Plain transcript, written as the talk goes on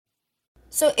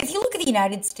So, if you look at the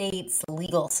United States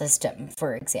legal system,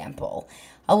 for example,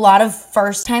 a lot of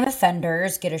first time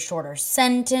offenders get a shorter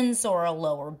sentence or a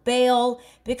lower bail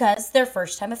because they're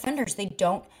first time offenders. They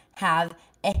don't have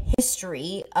a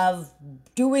history of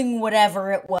doing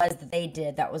whatever it was that they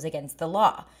did that was against the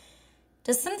law.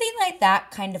 Does something like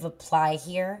that kind of apply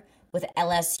here with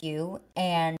LSU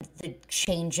and the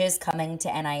changes coming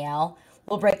to NIL?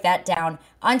 We'll break that down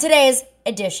on today's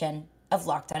edition of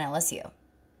Locked on LSU.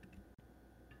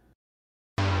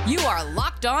 You are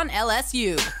Locked On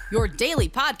LSU, your daily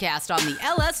podcast on the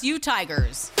LSU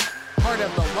Tigers. Part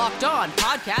of the Locked On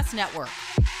Podcast Network,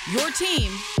 your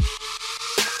team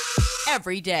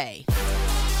every day.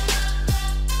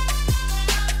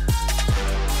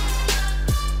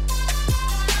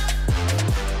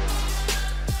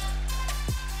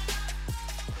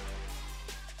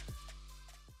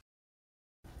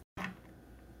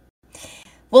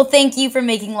 Well, thank you for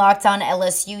making Locked On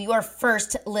LSU your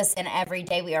first listen every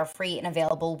day. We are free and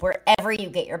available wherever you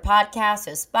get your podcasts,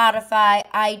 so Spotify,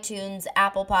 iTunes,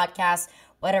 Apple Podcasts,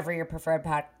 whatever your preferred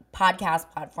podcast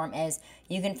platform is.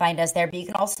 You can find us there, but you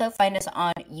can also find us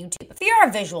on YouTube. If you're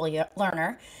a visual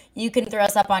learner, you can throw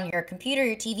us up on your computer,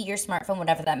 your TV, your smartphone,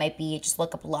 whatever that might be. Just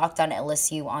look up Locked On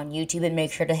LSU on YouTube and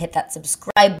make sure to hit that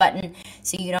subscribe button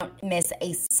so you don't miss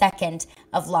a second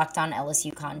of Locked On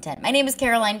LSU content. My name is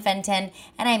Caroline Fenton,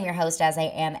 and I am your host as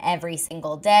I am every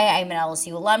single day. I'm an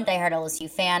LSU alum, diehard LSU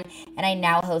fan, and I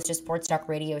now host a sports talk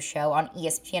radio show on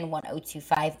ESPN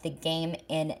 1025, The Game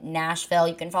in Nashville.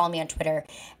 You can follow me on Twitter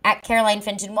at Caroline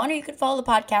Fenton1, or you can follow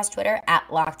the podcast Twitter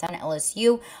at Locked On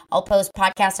LSU. I'll post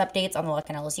podcast updates on the Locked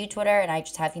On LSU Twitter, and I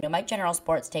just have, my general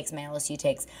sports takes, my LSU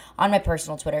takes on my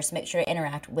personal Twitter, so make sure to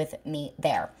interact with me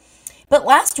there. But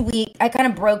last week, I kind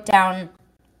of broke down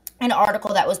an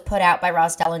article that was put out by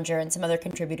Ross Dellinger and some other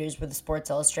contributors with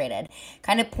Sports Illustrated,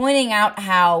 kind of pointing out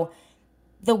how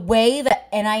the way that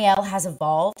NIL has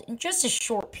evolved in just a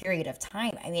short period of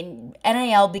time. I mean,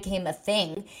 NIL became a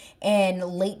thing in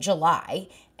late July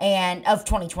of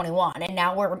 2021, and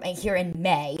now we're here in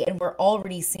May, and we're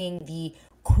already seeing the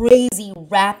crazy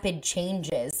rapid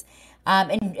changes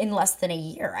in less than a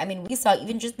year. I mean, we saw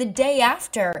even just the day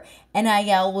after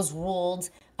NIL was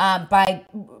ruled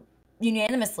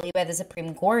unanimously by the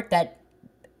Supreme Court that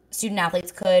student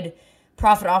athletes could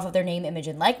profit off of their name, image,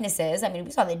 and likenesses. I mean,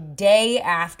 we saw the day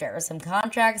after some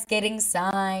contracts getting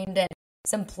signed and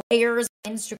some players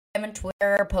on Instagram and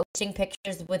Twitter posting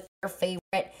pictures with their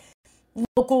favorite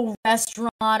local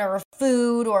restaurant or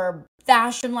food or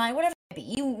fashion line, whatever it may be.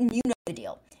 You know the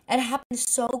deal. It happened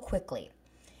so quickly.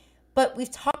 But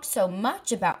we've talked so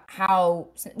much about how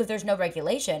if there's no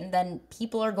regulation, then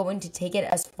people are going to take it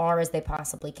as far as they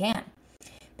possibly can.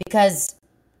 Because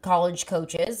college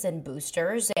coaches and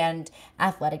boosters and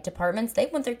athletic departments, they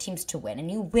want their teams to win.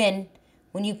 And you win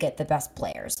when you get the best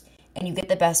players. And you get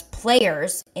the best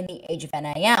players in the age of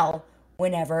NIL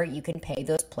whenever you can pay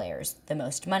those players the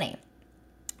most money.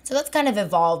 So that's kind of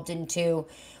evolved into,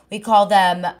 we call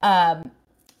them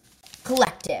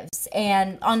collectives.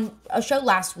 And on a show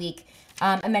last week,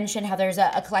 I mentioned how there's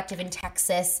a collective in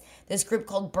Texas, this group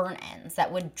called Burn Ends,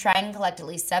 that would try and collect at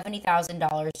least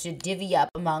 $70,000 to divvy up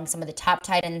among some of the top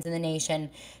tight ends in the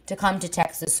nation to come to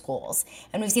Texas schools.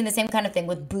 And we've seen the same kind of thing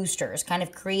with boosters, kind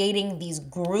of creating these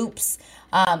groups,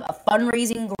 a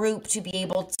fundraising group to be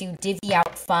able to divvy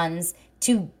out funds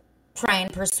to try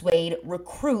and persuade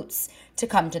recruits to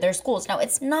come to their schools. Now,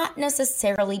 it's not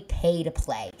necessarily pay to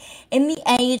play. In the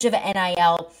age of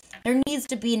NIL, there needs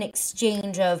to be an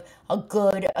exchange of a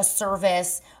good, a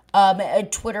service, a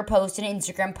Twitter post, an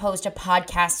Instagram post, a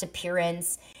podcast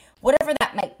appearance, whatever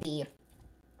that might be,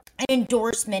 an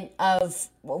endorsement of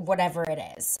whatever it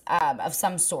is, of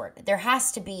some sort. There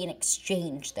has to be an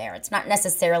exchange there. It's not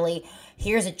necessarily,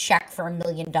 here's a check for $1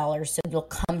 million so you'll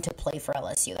come to play for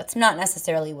LSU. That's not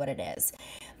necessarily what it is.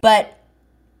 But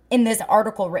in this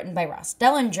article written by Ross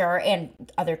Dellinger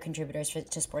and other contributors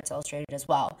to Sports Illustrated as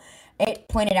well, it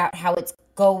pointed out how it's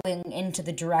going into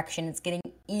the direction, it's getting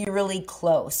eerily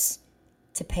close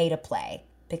to pay to play.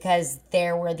 Because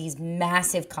there were these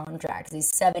massive contracts,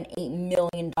 these $7-8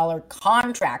 million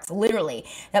contracts, literally,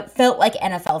 that felt like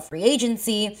NFL free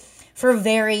agency for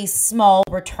very small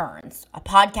returns. A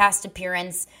podcast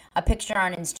appearance, a picture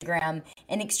on Instagram,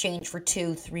 in exchange for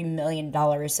 $2-3 million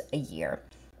a year.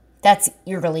 That's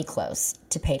eerily close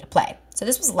to pay to play. So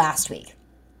this was last week.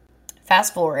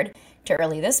 Fast forward to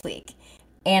early this week,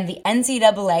 and the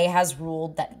NCAA has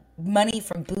ruled that money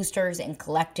from boosters and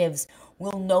collectives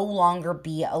will no longer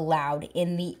be allowed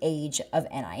in the age of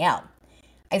NIL.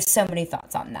 I have so many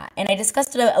thoughts on that. And I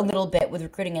discussed it a little bit with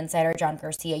recruiting insider John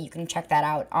Garcia. You can check that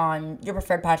out on your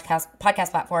preferred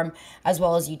podcast platform as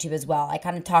well as YouTube as well. I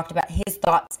kind of talked about his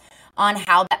thoughts on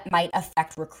how that might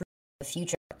affect recruiting in the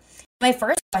future. My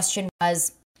first question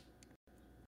was,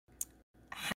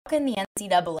 how can the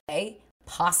NCAA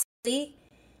possibly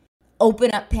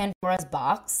open up Pandora's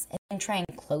box and then try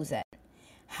and close it?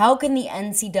 How can the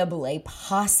NCAA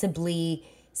possibly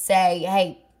say,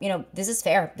 hey, this is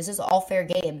fair. This is all fair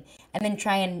game. And then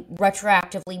try and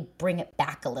retroactively bring it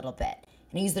back a little bit.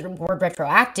 And I use the word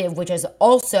retroactive, which has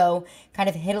also kind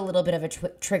of hit a little bit of a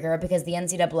trigger because the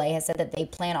NCAA has said that they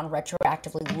plan on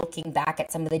retroactively looking back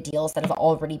at some of the deals that have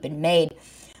already been made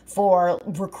for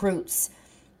recruits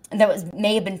that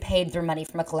may have been paid through money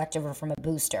from a collective or from a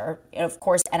booster. And of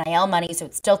course, NIL money, so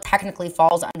it still technically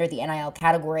falls under the NIL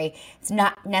category. It's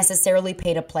not necessarily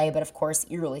pay to play, but of course,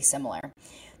 eerily similar.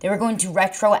 They were going to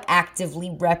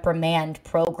retroactively reprimand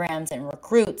programs and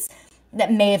recruits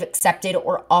that may have accepted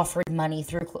or offered money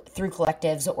through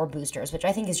collectives or boosters, which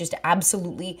I think is just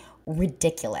absolutely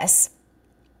ridiculous.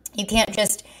 You can't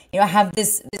just, have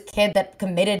this kid that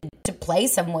committed to play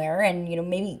somewhere and,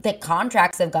 maybe the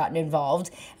contracts have gotten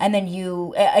involved and then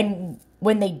and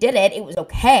when they did it, it was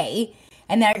okay.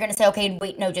 And then you're going to say, okay,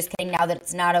 wait, no, just kidding. Now that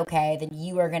it's not okay, then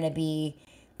you are going to be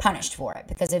punished for it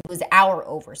because it was our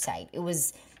oversight. It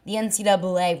was the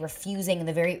NCAA refusing in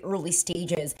the very early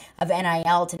stages of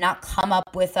NIL to not come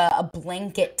up with a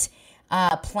blanket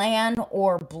plan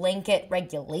or blanket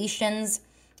regulations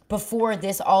before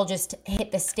this all just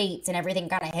hit the states and everything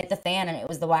kind of hit the fan and it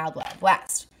was the Wild Wild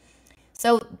West.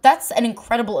 So that's an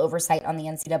incredible oversight on the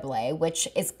NCAA, which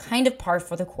is kind of par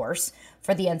for the course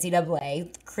for the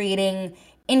NCAA, creating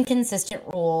inconsistent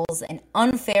rules and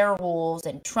unfair rules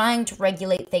and trying to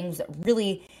regulate things that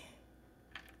really,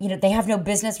 they have no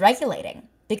business regulating.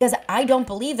 Because I don't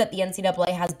believe that the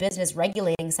NCAA has business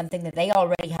regulating something that they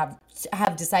already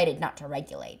have decided not to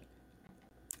regulate.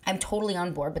 I'm totally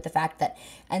on board with the fact that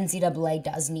NCAA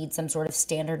does need some sort of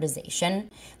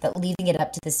standardization, that leaving it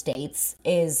up to the states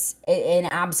is an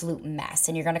absolute mess.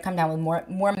 And you're going to come down with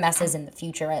more messes in the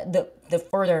future, the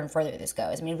further and further this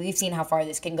goes. I mean, we've seen how far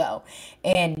this can go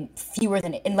in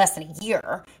less than a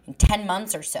year, in 10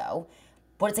 months or so.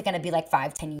 What is it going to be like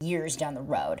 5-10 years down the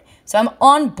road? So I'm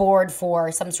on board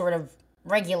for some sort of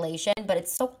regulation, but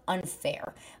it's so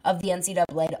unfair of the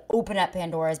NCAA to open up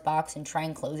Pandora's box and try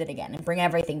and close it again and bring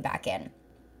everything back in.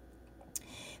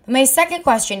 But my second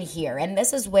question here, and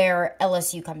this is where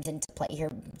LSU comes into play here,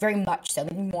 very much so,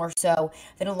 maybe more so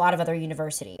than a lot of other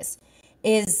universities,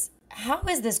 is how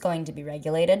is this going to be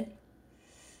regulated?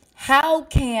 How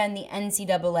can the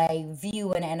NCAA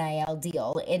view an NIL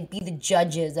deal and be the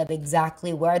judges of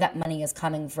exactly where that money is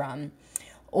coming from,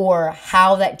 or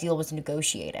how that deal was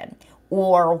negotiated,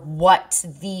 or what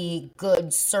the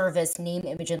goods, service, name,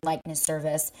 image, and likeness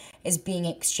service is being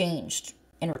exchanged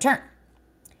in return?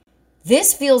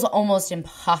 This feels almost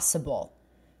impossible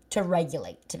to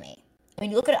regulate to me. I mean,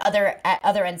 you look at other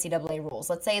NCAA rules.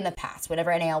 Let's say in the past,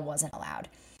 whenever NIL wasn't allowed,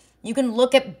 you can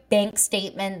look at bank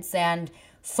statements and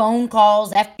phone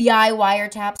calls, FBI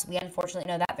wiretaps. We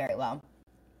unfortunately know that very well.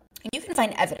 And you can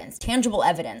find evidence, tangible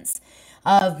evidence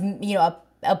of,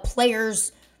 a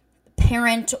player's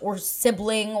parent or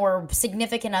sibling or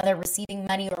significant other receiving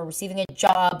money or receiving a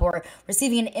job or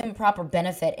receiving an improper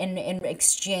benefit in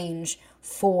exchange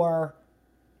for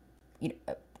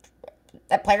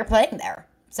that player playing there.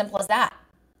 Simple as that.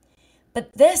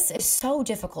 But this is so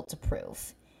difficult to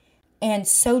prove and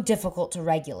so difficult to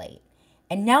regulate.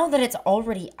 And now that it's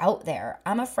already out there,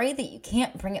 I'm afraid that you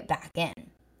can't bring it back in.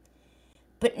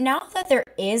 But now that there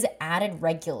is added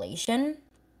regulation,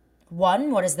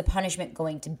 one, what is the punishment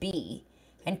going to be?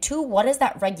 And two, what is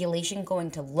that regulation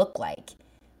going to look like?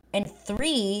 And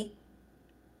three,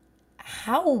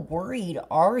 how worried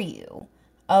are you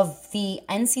of the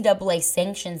NCAA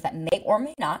sanctions that may or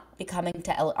may not be coming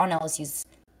on LSU's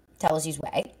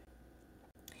way?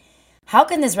 How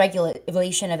can this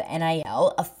regulation of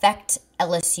NIL affect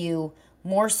LSU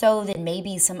more so than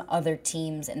maybe some other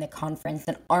teams in the conference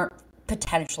that aren't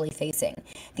potentially facing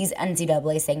these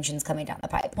NCAA sanctions coming down the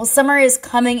pipe? Well, summer is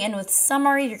coming, and with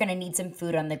summer, you're going to need some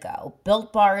food on the go.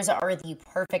 Built Bars are the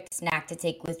perfect snack to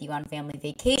take with you on family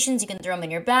vacations. You can throw them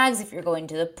in your bags if you're going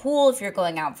to the pool, if you're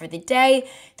going out for the day.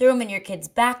 Throw them in your kids'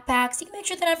 backpacks. You can make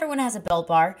sure that everyone has a Built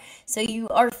Bar so you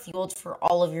are fueled for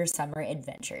all of your summer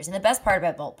adventures. And the best part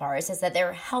about Built Bars is that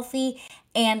they're healthy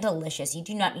and delicious. You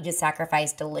do not need to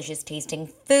sacrifice delicious tasting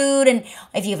food. And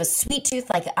if you have a sweet tooth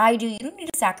like I do, you don't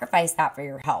need to sacrifice that for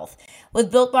your health.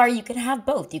 With Built Bar, you can have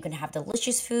both. You can have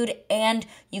delicious food and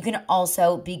you can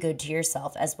also be good to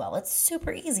yourself as well. It's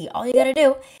super easy. All you got to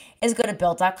do is go to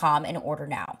Built.com and order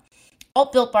now.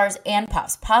 All Built Bars and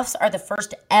Puffs. Puffs are the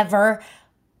first ever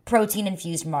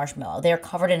protein-infused marshmallow. They're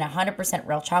covered in 100%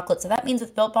 real chocolate. So that means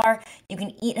with Built Bar, you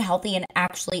can eat healthy and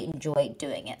actually enjoy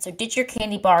doing it. So ditch your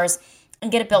candy bars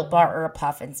and get a Built Bar or a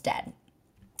Puff instead.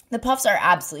 The Puffs are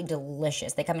absolutely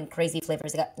delicious. They come in crazy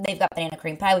flavors. They've got banana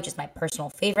cream pie, which is my personal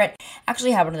favorite.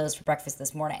 Actually had one of those for breakfast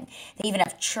this morning. They even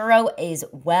have churro as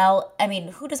well. I mean,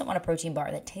 who doesn't want a protein bar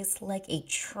that tastes like a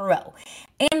churro?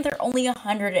 And they're only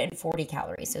 140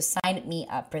 calories, so sign me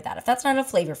up for that. If that's not a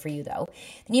flavor for you, though,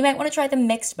 then you might want to try the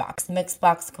Mixed Box. The Mixed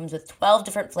Box comes with 12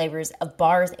 different flavors of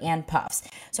bars and puffs.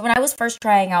 So when I was first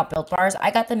trying out Built Bars,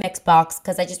 I got the Mixed Box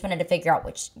because I just wanted to figure out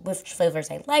which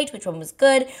flavors I liked, which one was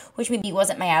good, which maybe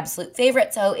wasn't my absolute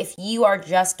favorite. So if you are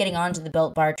just getting onto the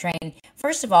Built Bar train,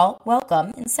 first of all,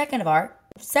 welcome. And second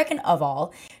of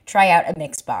all, try out a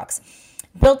Mixed Box.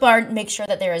 Built Bar makes sure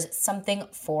that there is something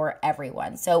for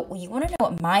everyone. So you want to know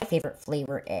what my favorite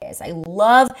flavor is. I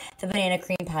love the banana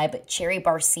cream pie, but Cherry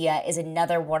Barcia is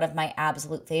another one of my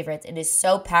absolute favorites. It is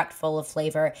so packed full of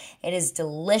flavor. It is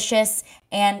delicious,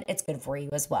 and it's good for you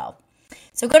as well.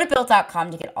 So go to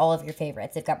Built.com to get all of your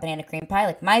favorites. They've got banana cream pie,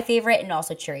 like my favorite, and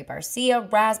also Cherry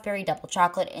Barcia, raspberry double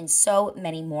chocolate, and so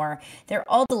many more. They're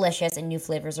all delicious, and new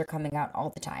flavors are coming out all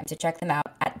the time. So check them out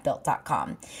at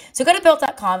Built.com. So go to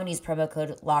Built.com and use promo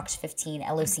code LOCKED15,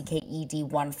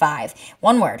 LOCKED15,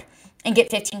 one word, and get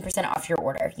 15% off your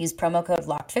order. Use promo code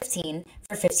LOCKED15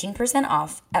 for 15%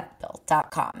 off at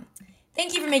Built.com.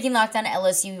 Thank you for making Locked On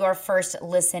LSU your first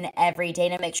listen every day.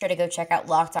 Now make sure to go check out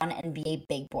Locked On NBA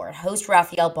Big Board. Host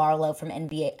Rafael Barlow from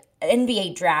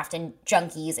NBA Draft and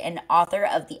Junkies and author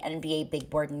of the NBA Big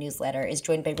Board newsletter is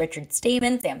joined by Richard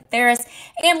Stamen, Sam Ferris,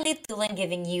 and Leith Thulin,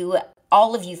 giving you,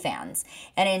 all of you fans,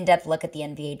 an in-depth look at the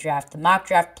NBA Draft, the mock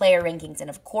draft, player rankings, and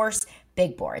of course,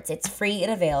 Big Boards. It's free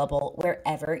and available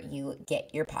wherever you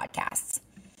get your podcasts.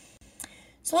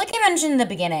 So like I mentioned in the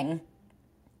beginning,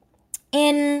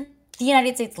 in the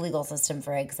United States legal system,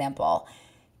 for example,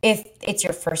 if it's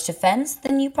your first offense,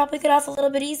 then you probably get off a little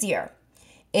bit easier.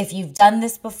 If you've done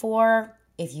this before,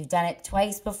 if you've done it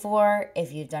twice before,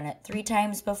 if you've done it 3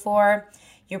 times before,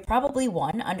 you're probably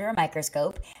 1, under a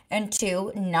microscope, and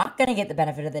 2, not going to get the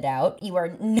benefit of the doubt. You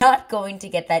are not going to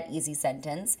get that easy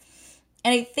sentence.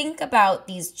 And I think about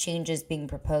these changes being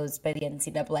proposed by the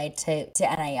NCAA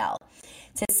to NIL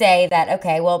to say that,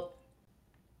 okay, well,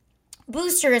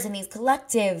 boosters and these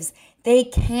collectives, they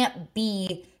can't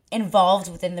be involved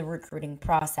within the recruiting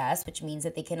process, which means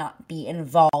that they cannot be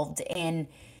involved in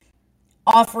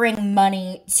offering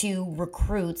money to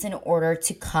recruits in order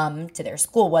to come to their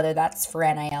school, whether that's for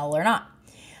NIL or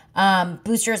not.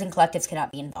 Boosters and collectives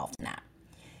cannot be involved in that.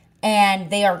 And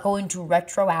they are going to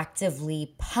retroactively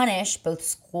punish both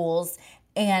schools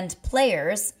and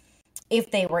players if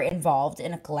they were involved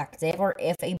in a collective or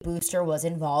if a booster was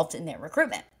involved in their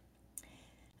recruitment.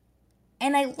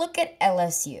 And I look at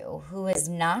LSU, who is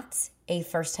not a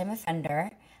first-time offender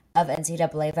of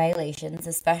NCAA violations,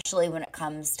 especially when it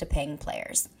comes to paying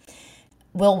players.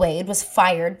 Will Wade was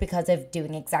fired because of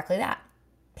doing exactly that,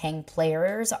 paying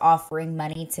players, offering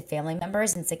money to family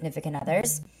members and significant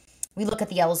others. We look at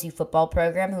the LSU football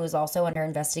program, who is also under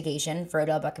investigation for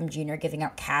Odell Beckham Jr. giving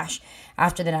out cash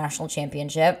after the national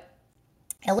championship.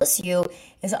 LSU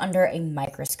is under a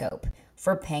microscope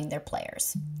for paying their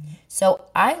players. So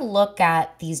I look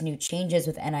at these new changes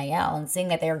with NIL and seeing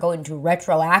that they are going to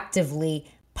retroactively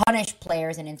punish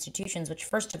players and institutions, which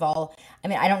first of all, I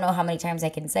mean, I don't know how many times I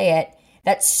can say it.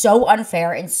 That's so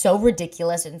unfair and so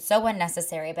ridiculous and so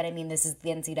unnecessary. But I mean, this is the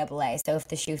NCAA, so if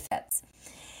the shoe fits.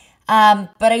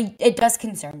 But it does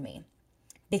concern me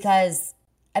because,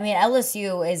 I mean,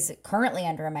 LSU is currently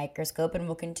under a microscope and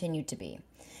will continue to be.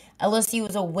 LSU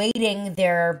is awaiting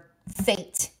their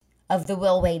fate of the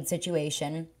Will Wade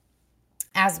situation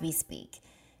as we speak.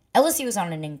 LSU is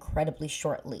on an incredibly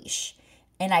short leash.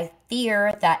 And I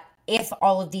fear that if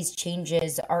all of these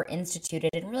changes are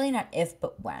instituted, and really not if,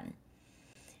 but when,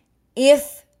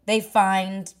 if they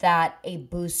find that a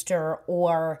booster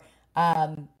or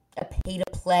a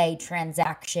pay-to-play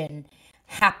transaction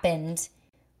happened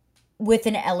with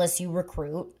an LSU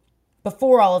recruit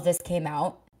before all of this came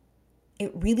out,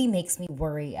 it really makes me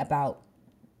worry about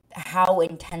how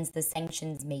intense the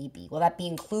sanctions may be. Will that be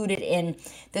included in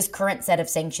this current set of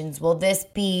sanctions? Will this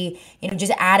be,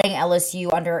 just adding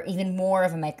LSU under even more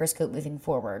of a microscope moving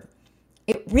forward?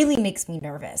 It really makes me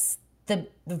nervous.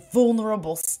 the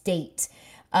vulnerable state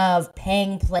of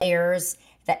paying players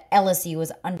that LSU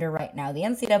is under right now. The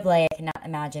NCAA, I cannot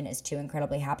imagine, is too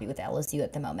incredibly happy with LSU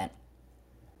at the moment.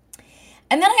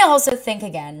 And then I also think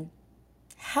again,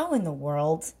 how in the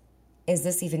world is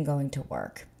this even going to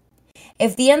work?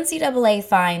 If the NCAA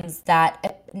finds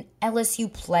that an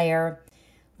LSU player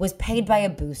was paid by a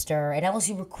booster, an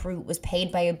LSU recruit was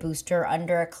paid by a booster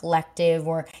under a collective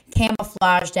or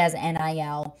camouflaged as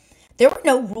NIL, there were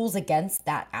no rules against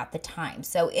that at the time.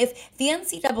 So if the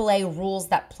NCAA rules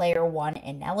that player one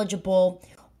ineligible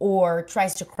or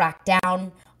tries to crack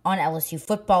down on LSU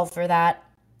football for that,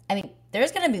 I mean,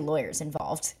 there's going to be lawyers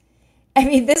involved. I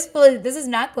mean, this is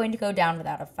not going to go down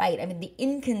without a fight. I mean, the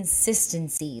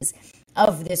inconsistencies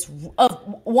of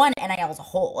one NIL as a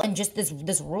whole, and just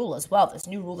this rule as well, this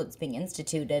new rule that's being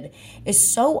instituted, is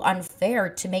so unfair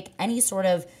to make any sort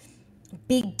of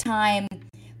big time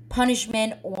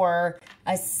punishment or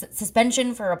a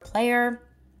suspension for a player.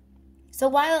 So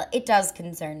while it does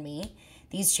concern me,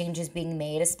 these changes being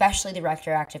made, especially the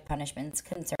retroactive punishments,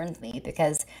 concerns me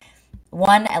because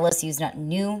one, LSU is not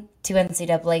new to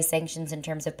NCAA sanctions in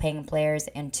terms of paying players,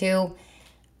 and two,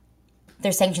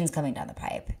 there's sanctions coming down the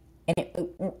pipe.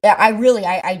 And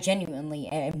I genuinely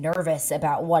am nervous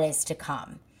about what is to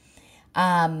come.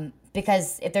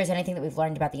 Because if there's anything that we've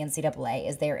learned about the NCAA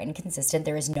is they are inconsistent.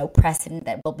 There is no precedent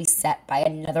that will be set by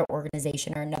another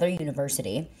organization or another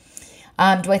university.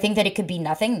 Do I think that it could be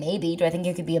nothing? Maybe. Do I think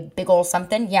it could be a big old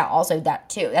something? Yeah, also that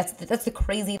too. That's the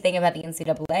crazy thing about the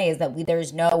NCAA is that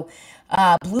there's no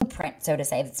blueprint, so to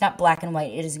say. It's not black and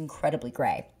white. It is incredibly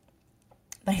gray.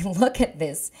 But I look at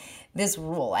this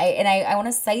rule, I want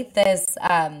to cite this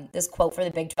quote for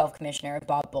the Big 12 commissioner,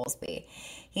 Bob Bowlesby.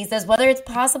 He says, whether it's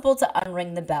possible to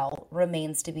unring the bell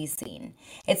remains to be seen.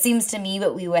 It seems to me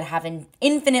that we would have been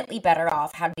infinitely better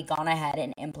off had we gone ahead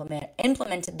and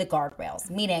implemented the guardrails,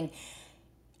 meaning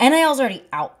NIL's already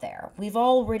out there. We've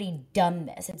already done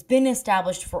this. It's been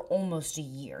established for almost a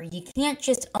year. You can't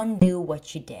just undo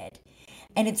what you did.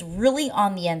 And it's really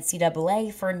on the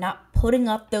NCAA for not putting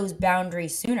up those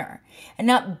boundaries sooner and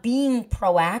not being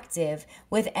proactive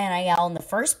with NIL in the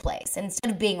first place.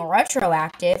 Instead of being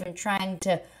retroactive and trying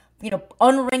to,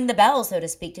 unring the bell, so to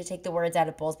speak, to take the words out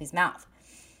of Bowlesby's mouth.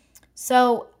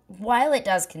 So while it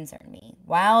does concern me,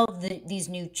 while these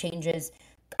new changes,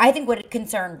 I think would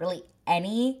concern really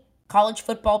any college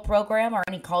football program or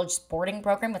any college sporting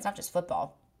program, it's not just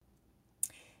football,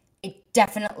 it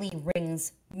definitely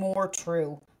rings more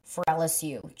true for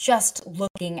LSU, just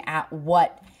looking at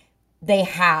what they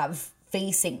have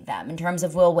facing them in terms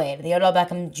of Will Wade, the Odell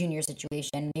Beckham Jr.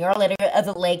 situation, the Arletta of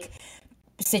the Lake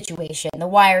situation, the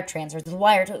wire transfers,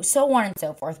 so on and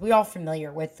so forth. We're all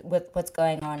familiar with what's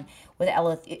going on with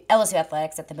LSU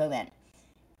athletics at the moment.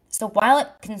 So while it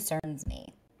concerns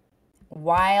me,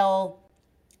 while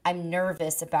I'm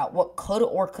nervous about what could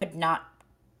or could not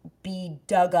be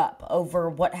dug up over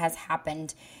what has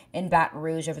happened in Baton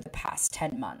Rouge over the past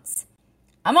 10 months,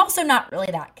 I'm also not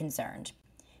really that concerned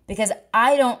because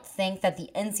I don't think that the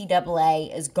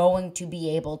NCAA is going to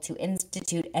be able to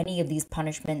institute any of these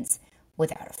punishments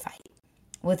without a fight,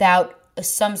 without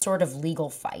some sort of legal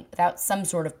fight, without some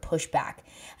sort of pushback.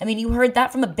 I mean, you heard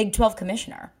that from a Big 12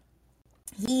 commissioner.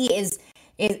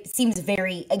 It seems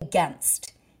very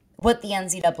against what the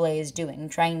NCAA is doing,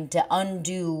 trying to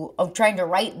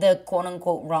right the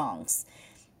quote-unquote wrongs.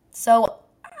 So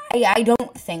I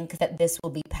don't think that this will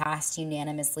be passed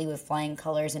unanimously with flying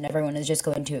colors and everyone is just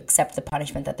going to accept the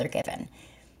punishment that they're given.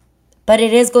 But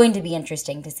it is going to be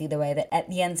interesting to see the way that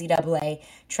the NCAA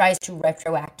tries to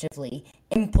retroactively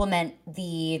implement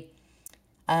the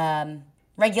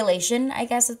regulation, I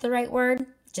guess is the right word,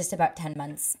 just about 10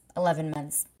 months, 11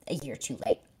 months, a year too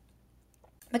late.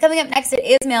 But coming up next, it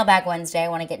is Mailbag Wednesday. I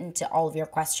want to get into all of your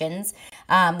questions,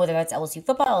 whether that's LSU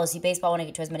football, LSU baseball. I want to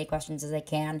get to as many questions as I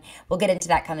can. We'll get into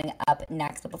that coming up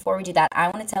next. But before we do that, I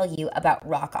want to tell you about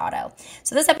Rock Auto.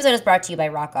 So this episode is brought to you by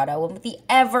Rock Auto. And with the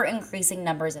ever-increasing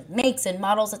numbers of makes and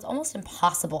models, it's almost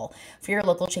impossible for your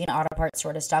local chain auto parts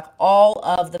store to stock all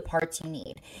of the parts you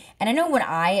need. And I know when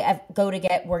I go to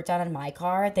get work done on my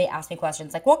car, they ask me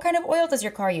questions like, what kind of oil does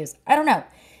your car use? I don't know.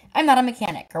 I'm not a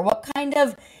mechanic. Or what kind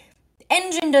of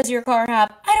engine does your car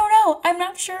have? I don't know. I'm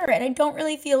not sure. And I don't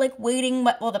really feel like waiting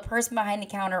while the person behind the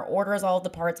counter orders all of the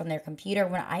parts on their computer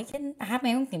when I can have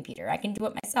my own computer. I can do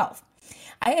it myself.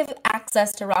 I have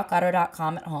access to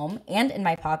rockauto.com at home and in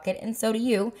my pocket, and so do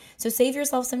you. So save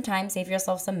yourself some time, save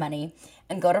yourself some money,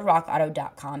 and go to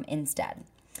rockauto.com instead.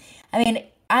 I mean,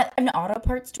 at an auto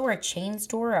parts store, a chain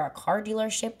store, or a car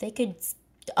dealership, they could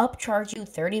upcharge you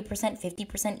 30%,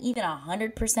 50%, even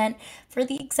 100% for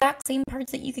the exact same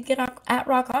parts that you could get at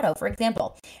Rock Auto. For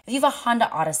example, if you have a Honda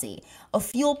Odyssey, a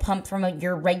fuel pump from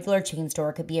your regular chain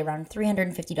store could be around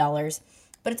 $350,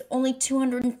 but it's only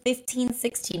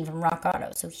 $215.16 from Rock Auto,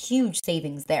 so huge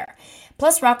savings there.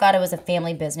 Plus, Rock Auto is a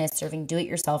family business serving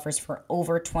do-it-yourselfers for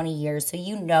over 20 years, so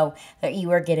you know that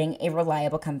you are getting a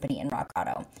reliable company in Rock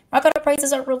Auto. Rock Auto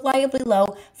prices are reliably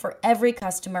low for every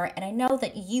customer, and I know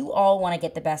that you all want to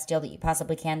get the best deal that you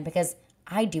possibly can because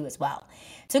I do as well.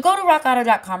 So go to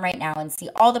rockauto.com right now and see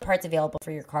all the parts available for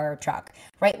your car or truck.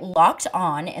 Write Locked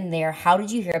On in their How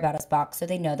Did You Hear About Us box so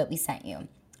they know that we sent you.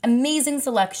 Amazing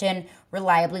selection,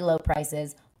 reliably low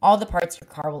prices, all the parts your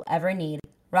car will ever need.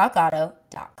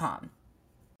 rockauto.com.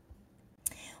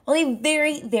 Well, a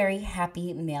very, very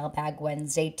happy Mailbag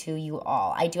Wednesday to you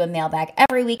all. I do a mailbag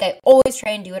every week. I always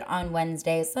try and do it on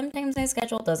Wednesdays. Sometimes my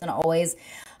schedule doesn't always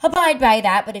abide by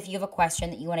that, but if you have a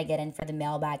question that you want to get in for the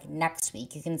mailbag next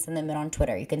week, you can send them in on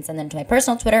Twitter. You can send them to my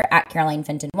personal Twitter at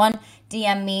CarolineFenton1,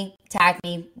 DM me, tag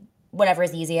me, whatever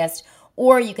is easiest,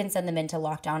 or you can send them into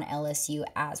Locked On LSU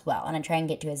as well. And I try and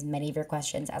get to as many of your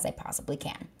questions as I possibly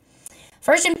can.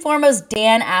 First and foremost,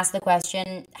 Dan asked the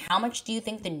question, how much do you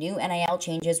think the new NIL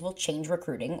changes will change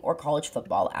recruiting or college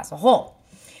football as a whole?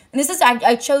 And this is,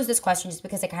 I chose this question just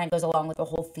because it kind of goes along with the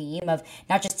whole theme of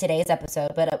not just today's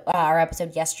episode, but our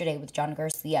episode yesterday with John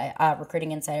Garcia,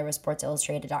 recruiting insider with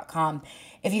SportsIllustrated.com.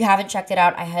 If you haven't checked it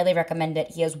out, I highly recommend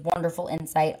it. He has wonderful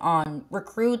insight on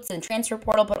recruits and transfer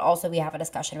portal, but also we have a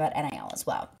discussion about NIL as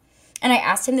well. And I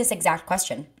asked him this exact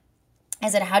question. I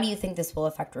said, how do you think this will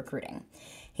affect recruiting?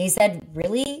 He said,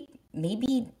 really,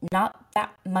 maybe not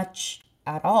that much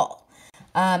at all.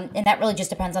 And that really just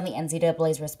depends on the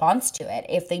NCAA's response to it.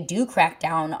 If they do crack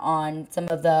down on some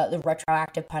of the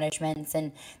retroactive punishments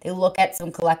and they look at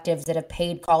some collectives that have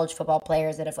paid college football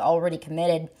players that have already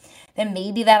committed, then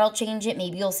maybe that'll change it.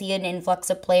 Maybe you'll see an influx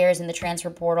of players in the transfer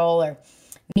portal, or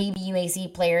maybe you may see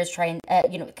players try and,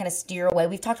 kind of steer away.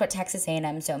 We've talked about Texas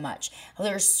A&M so much.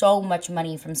 There's so much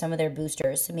money from some of their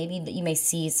boosters. So maybe you may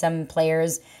see some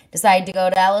players decide to go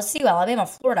to LSU, Alabama,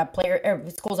 Florida,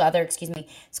 schools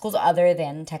other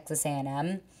than Texas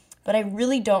A&M. But I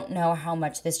really don't know how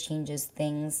much this changes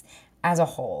things as a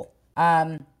whole.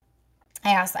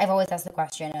 I've always asked the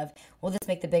question of, will this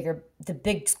make the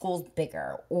big schools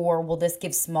bigger, or will this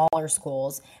give smaller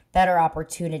schools better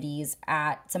opportunities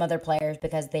at some other players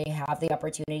because they have the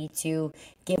opportunity to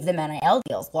give them NIL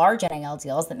deals, large NIL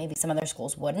deals that maybe some other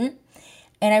schools wouldn't?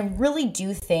 And I really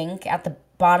do think at the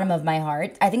bottom of my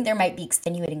heart, I think there might be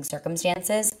extenuating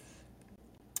circumstances.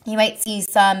 You might see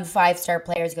some 5-star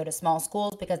players go to small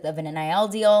schools because of an NIL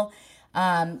deal.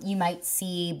 You might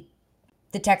see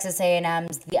the Texas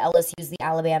A&Ms, the LSUs, the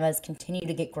Alabamas continue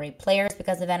to get great players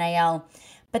because of NIL.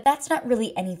 But that's not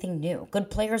really anything new. Good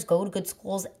players go to good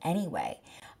schools anyway.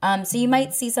 So you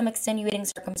might see some extenuating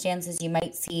circumstances. You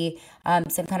might see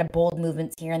some kind of bold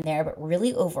movements here and there. But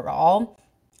really overall,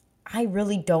 I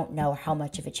really don't know how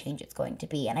much of a change it's going to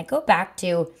be. And I go back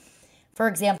to, for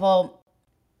example,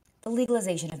 the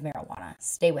legalization of marijuana.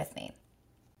 Stay with me.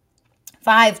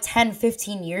 5, 10,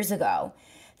 15 years ago,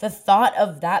 the thought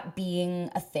of that being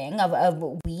a thing, of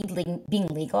weed being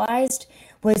legalized,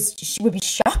 would be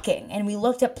shocking. And we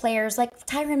looked at players like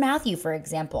Tyrann Mathieu, for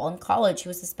example, in college, who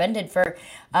was suspended for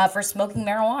smoking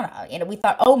marijuana. We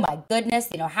thought, oh my goodness,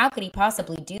 how could he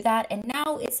possibly do that? And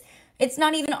now it's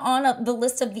not even on the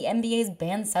list of the NBA's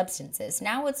banned substances.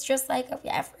 Now it's just like,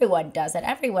 everyone does it.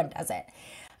 Everyone does it.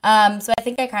 So I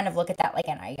think I kind of look at that like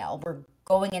NIL. We're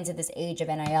going into this age of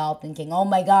NIL thinking, oh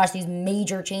my gosh, these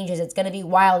major changes, it's going to be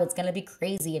wild, it's going to be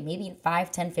crazy. And maybe in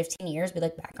 5, 10, 15 years, we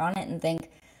look back on it and think,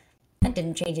 that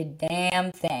didn't change a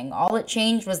damn thing. All it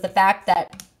changed was the fact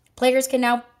that players can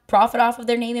now profit off of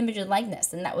their name, image, and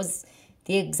likeness. And that was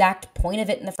the exact point of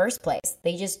it in the first place.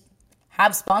 They just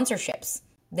have sponsorships.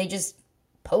 They just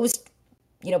post,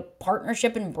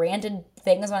 partnership and branded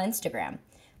things on Instagram.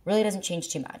 Really doesn't change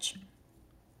too much.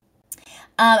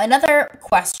 Another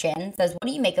question says, what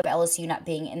do you make of LSU not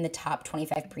being in the top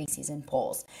 25 preseason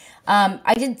polls?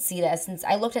 I did see this since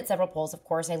I looked at several polls. Of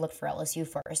course, I looked for LSU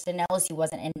first, and LSU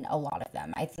wasn't in a lot of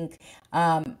them. I think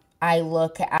I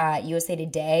look at USA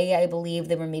Today. I believe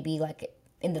they were maybe like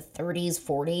in the 30s,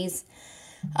 40s.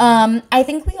 I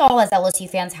think we all as LSU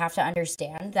fans have to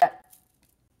understand that,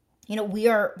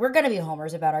 we're going to be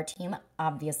homers about our team.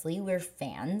 Obviously, we're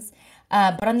fans.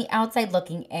 But on the outside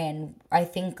looking in, I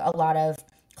think a lot of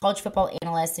college football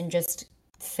analysts and just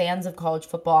fans of college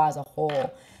football as a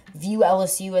whole view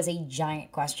LSU as a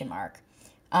giant question mark.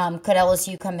 Could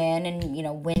LSU come in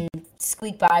and, win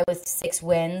squeak by with 6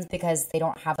 wins because they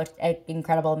don't have an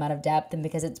incredible amount of depth and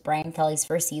because it's Brian Kelly's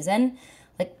first season.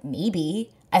 Like,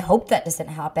 maybe. I hope that doesn't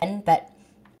happen, but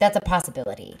that's a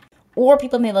possibility. Or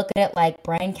people may look at it like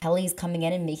Brian Kelly's coming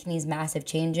in and making these massive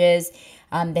changes.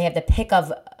 They have the pick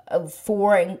of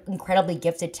 4 incredibly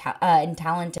gifted and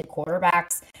talented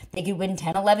quarterbacks. They could win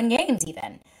 10, 11 games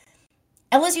even.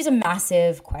 LSU's a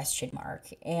massive question mark,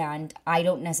 and I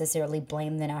don't necessarily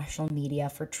blame the national media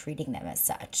for treating them as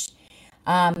such.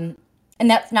 And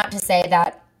that's not to say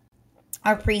that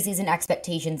our preseason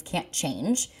expectations can't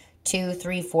change 2,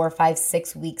 3, 4, 5,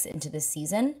 6 weeks into the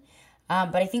season.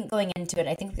 But I think going into it,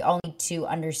 I think we all need to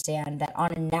understand that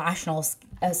on a national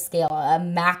scale, a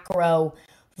macro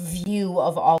view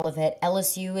of all of it,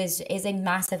 LSU is a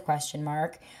massive question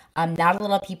mark. Not a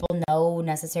lot of people know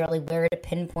necessarily where to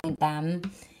pinpoint them.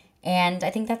 And I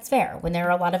think that's fair when there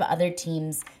are a lot of other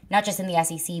teams, not just in the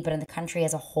SEC, but in the country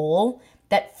as a whole,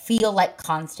 that feel like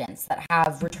constants, that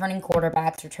have returning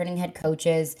quarterbacks, returning head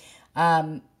coaches,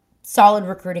 solid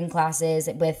recruiting classes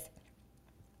with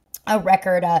a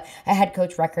record, a head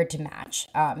coach record to match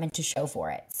and to show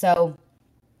for it. So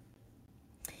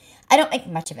I don't make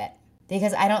much of it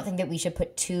because I don't think that we should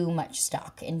put too much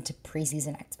stock into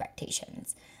preseason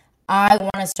expectations. I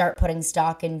want to start putting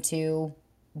stock into,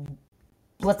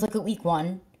 let's look at week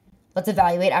 1, let's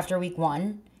evaluate after week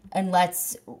 1, and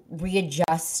let's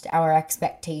readjust our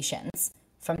expectations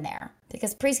from there.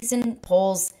 Because preseason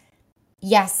polls,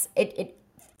 yes, it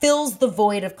fills the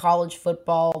void of college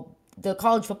football, the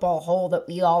college football hole that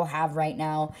we all have right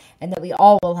now and that we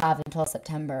all will have until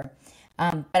September.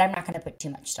 But I'm not going to put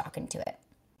too much stock into it.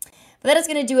 But that is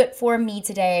going to do it for me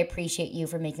today. I appreciate you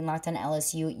for making Locked On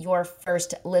LSU your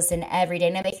first listen every day.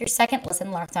 Now make your second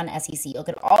listen Locked On SEC. You'll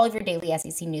get all of your daily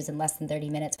SEC news in less than 30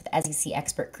 minutes with SEC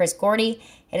expert Chris Gordy.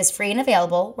 It is free and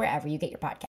available wherever you get your podcast.